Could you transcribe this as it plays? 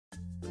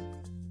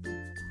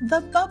the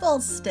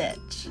Bubble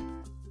Stitch.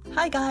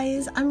 Hi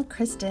guys, I'm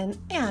Kristen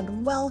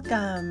and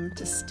welcome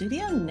to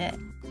Studio Knit.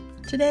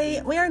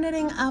 Today we are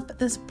knitting up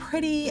this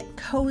pretty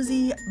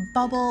cozy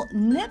bubble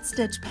knit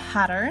stitch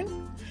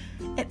pattern.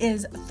 It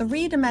is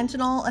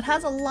three-dimensional, it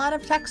has a lot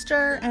of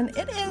texture, and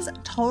it is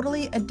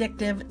totally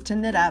addictive to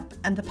knit up,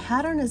 and the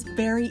pattern is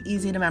very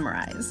easy to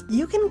memorize.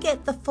 You can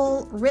get the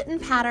full written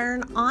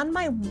pattern on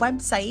my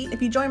website.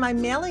 If you join my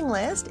mailing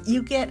list,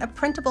 you get a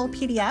printable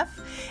PDF,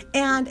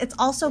 and it's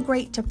also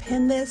great to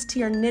pin this to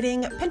your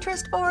knitting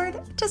Pinterest board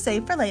to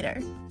save for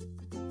later.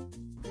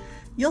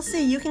 You'll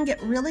see you can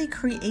get really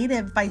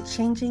creative by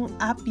changing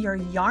up your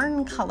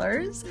yarn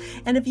colors.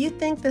 And if you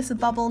think this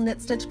bubble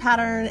knit stitch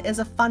pattern is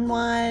a fun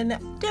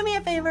one, do me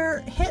a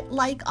favor, hit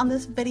like on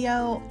this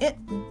video. It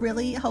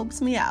really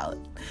helps me out.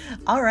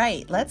 All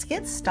right, let's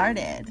get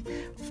started.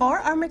 For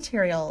our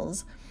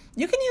materials,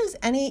 you can use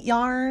any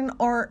yarn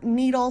or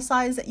needle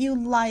size that you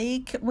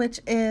like, which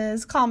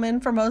is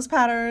common for most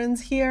patterns.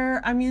 Here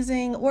I'm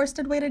using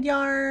worsted weighted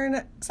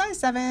yarn, size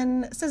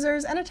 7,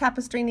 scissors, and a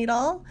tapestry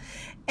needle.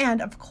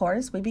 And of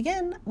course, we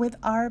begin with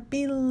our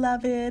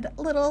beloved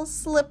little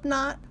slip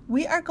knot.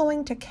 We are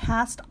going to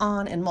cast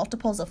on in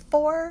multiples of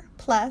 4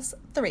 plus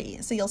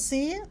 3. So you'll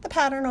see the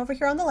pattern over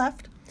here on the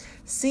left.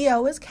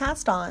 CO is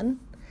cast on,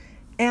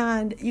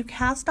 and you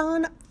cast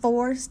on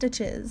 4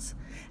 stitches.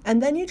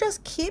 And then you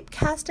just keep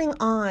casting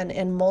on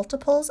in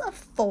multiples of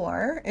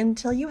 4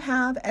 until you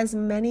have as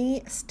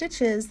many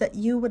stitches that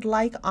you would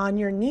like on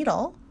your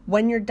needle.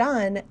 When you're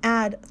done,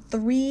 add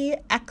 3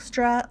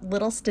 extra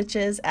little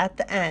stitches at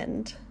the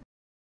end.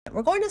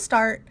 We're going to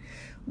start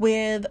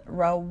with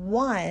row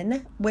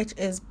 1, which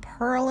is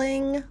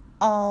purling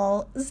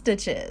all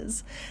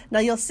stitches. Now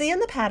you'll see in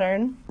the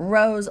pattern,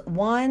 rows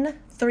 1,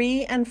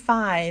 3, and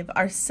 5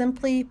 are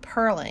simply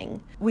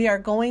purling. We are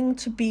going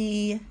to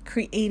be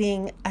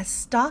creating a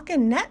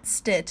stockinette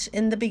stitch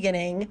in the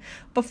beginning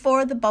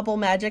before the bubble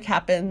magic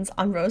happens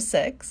on row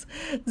 6.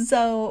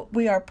 So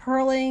we are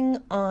purling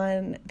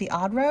on the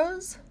odd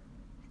rows,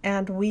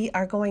 and we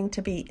are going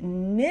to be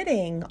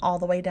knitting all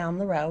the way down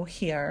the row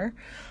here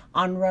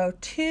on row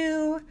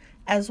 2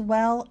 as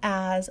well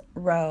as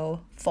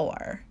row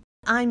 4.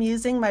 I'm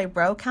using my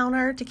row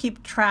counter to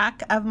keep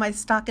track of my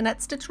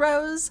stockinette stitch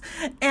rows,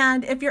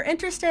 and if you're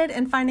interested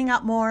in finding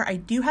out more, I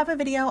do have a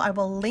video. I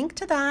will link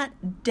to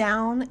that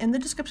down in the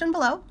description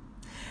below.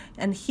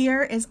 And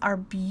here is our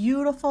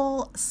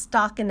beautiful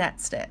stockinette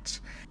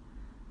stitch.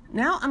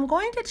 Now I'm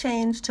going to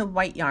change to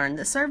white yarn.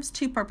 This serves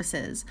 2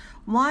 purposes.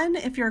 One,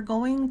 if you're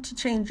going to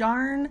change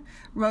yarn,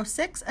 row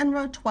 6 and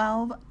row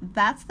 12,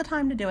 that's the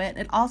time to do it.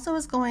 It also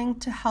is going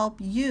to help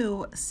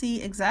you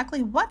see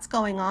exactly what's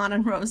going on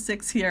in row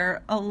 6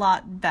 here a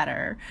lot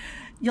better.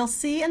 You'll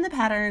see in the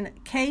pattern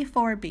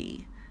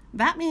K4B.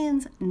 That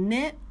means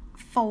knit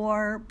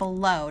 4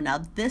 below.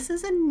 Now this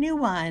is a new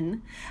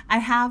one. I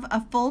have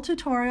a full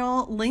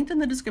tutorial linked in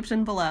the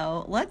description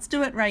below. Let's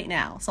do it right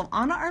now. So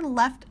on our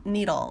left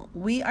needle,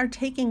 we are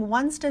taking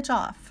 1 stitch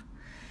off,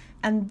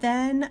 and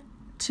then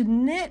to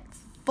knit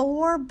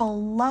 4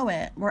 below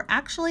it, we're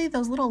actually,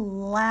 those little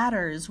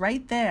ladders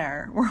right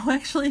there, we're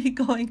actually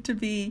going to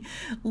be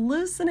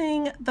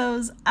loosening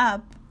those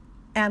up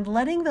and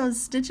letting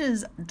those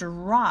stitches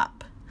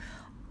drop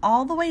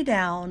all the way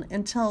down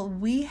until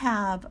we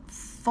have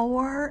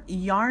 4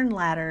 yarn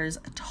ladders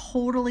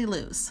totally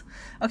loose.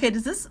 Okay,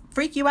 does this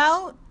freak you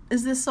out?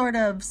 Is this sort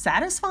of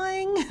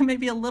satisfying?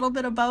 Maybe a little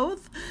bit of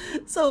both?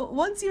 So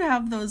once you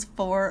have those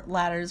 4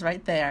 ladders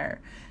right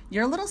there,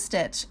 your little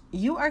stitch,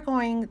 you are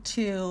going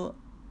to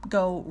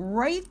go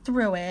right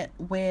through it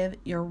with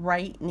your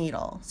right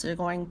needle. So you're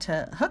going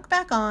to hook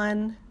back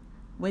on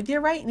with your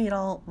right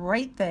needle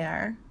right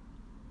there.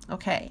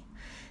 Okay,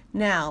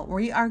 now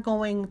we are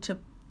going to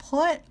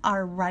put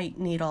our right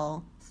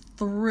needle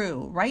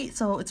through, right?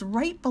 So it's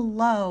right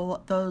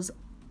below those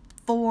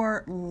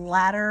 4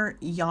 ladder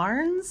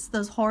yarns,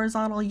 those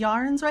horizontal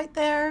yarns right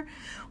there.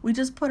 We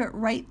just put it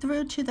right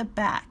through to the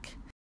back.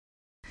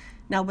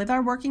 Now with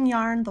our working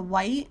yarn, the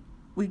white,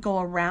 we go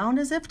around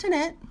as if to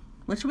knit,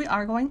 which we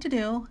are going to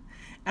do,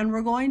 and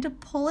we're going to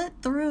pull it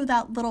through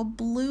that little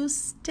blue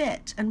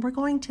stitch, and we're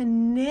going to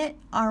knit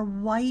our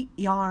white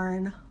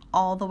yarn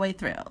all the way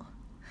through.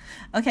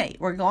 Okay,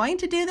 we're going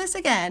to do this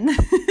again,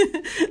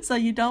 so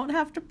you don't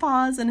have to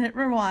pause and hit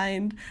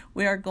rewind.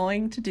 We are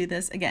going to do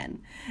this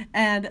again.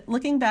 And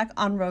looking back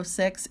on row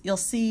 6, you'll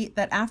see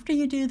that after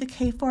you do the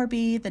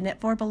K4B, the knit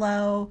 4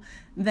 below,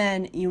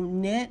 then you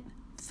knit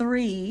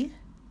 3,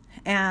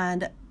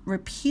 and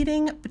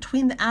repeating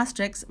between the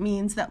asterisks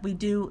means that we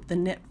do the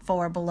knit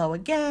 4 below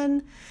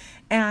again,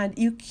 and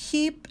you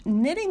keep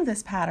knitting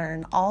this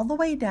pattern all the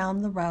way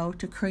down the row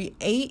to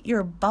create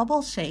your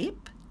bubble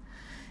shape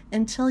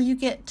until you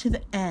get to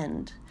the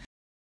end.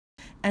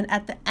 And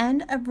at the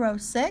end of row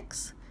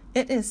 6,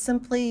 it is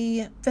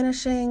simply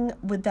finishing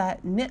with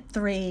that knit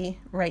 3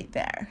 right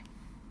there.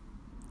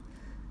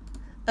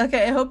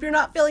 Okay, I hope you're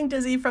not feeling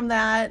dizzy from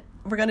that.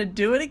 We're gonna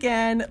do it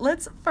again.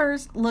 Let's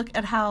first look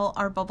at how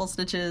our bubble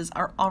stitches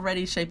are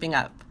already shaping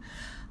up.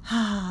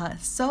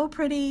 So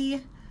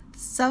pretty,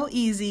 So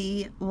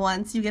easy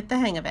once you get the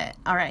hang of it.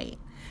 All right,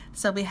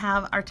 so we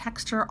have our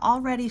texture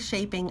already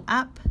shaping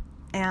up,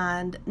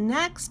 and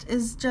next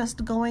is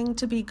just going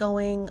to be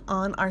going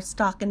on our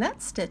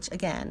stockinette stitch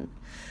again.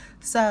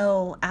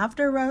 So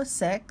after row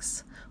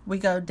 6, we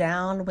go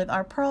down with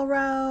our purl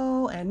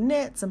row and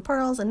knits and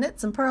purls and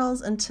knits and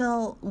purls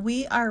until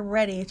we are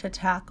ready to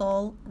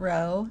tackle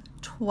row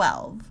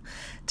 12.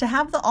 To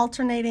have the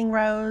alternating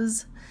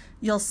rows,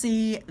 you'll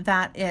see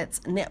that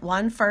it's knit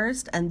 1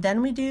 first, and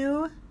then we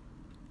do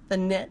the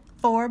knit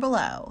 4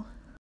 below.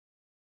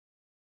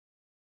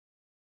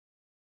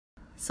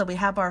 So we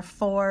have our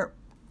 4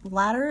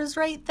 ladders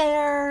right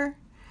there.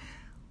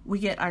 We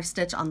get our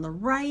stitch on the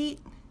right.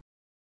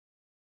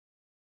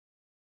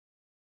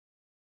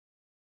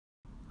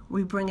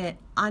 We bring it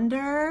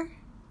under,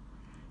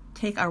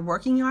 take our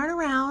working yarn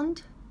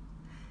around,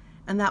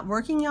 and that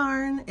working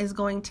yarn is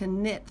going to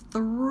knit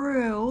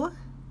through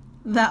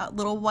that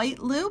little white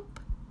loop,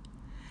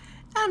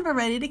 and we're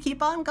ready to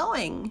keep on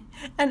going.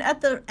 And at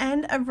the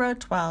end of row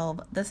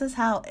 12, this is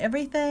how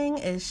everything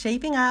is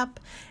shaping up,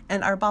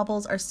 and our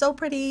bubbles are so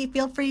pretty.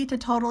 Feel free to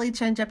totally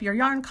change up your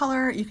yarn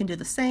color. You can do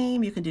the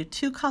same, you can do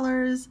 2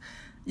 colors.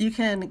 You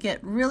can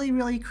get really,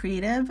 really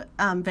creative.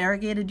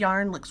 Variegated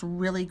yarn looks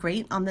really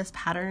great on this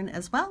pattern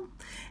as well.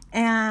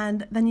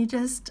 And then you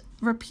just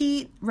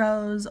repeat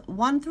rows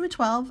 1 through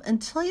 12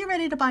 until you're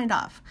ready to bind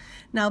off.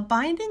 Now,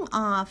 binding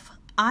off,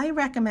 I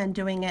recommend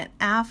doing it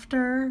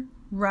after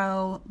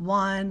row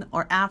 1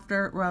 or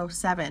after row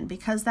 7,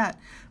 because that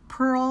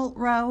purl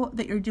row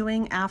that you're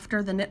doing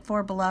after the knit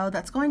 4 below,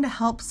 that's going to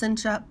help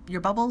cinch up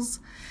your bubbles.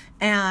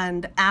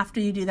 And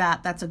after you do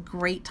that, that's a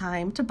great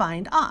time to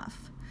bind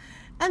off.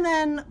 And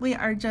then we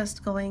are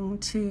just going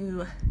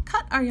to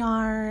cut our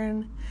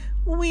yarn,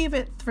 weave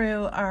it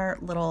through our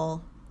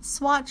little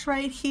swatch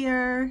right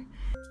here.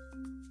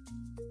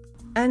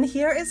 And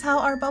here is how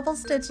our bubble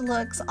stitch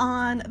looks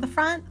on the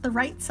front, the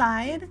right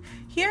side.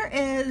 Here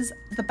is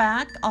the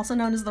back, also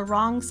known as the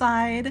wrong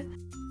side.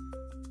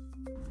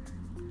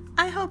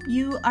 I hope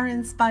you are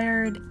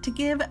inspired to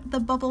give the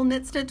bubble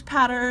knit stitch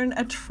pattern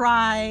a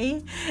try,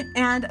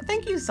 and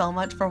thank you so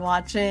much for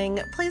watching.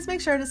 Please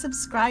make sure to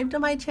subscribe to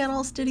my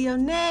channel, Studio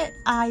Knit.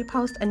 I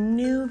post a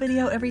new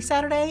video every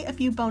Saturday, a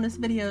few bonus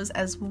videos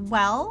as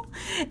well,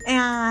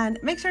 and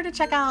make sure to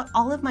check out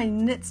all of my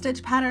knit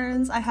stitch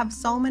patterns. I have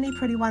so many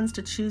pretty ones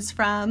to choose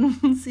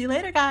from. See you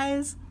later,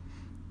 guys.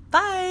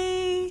 Bye.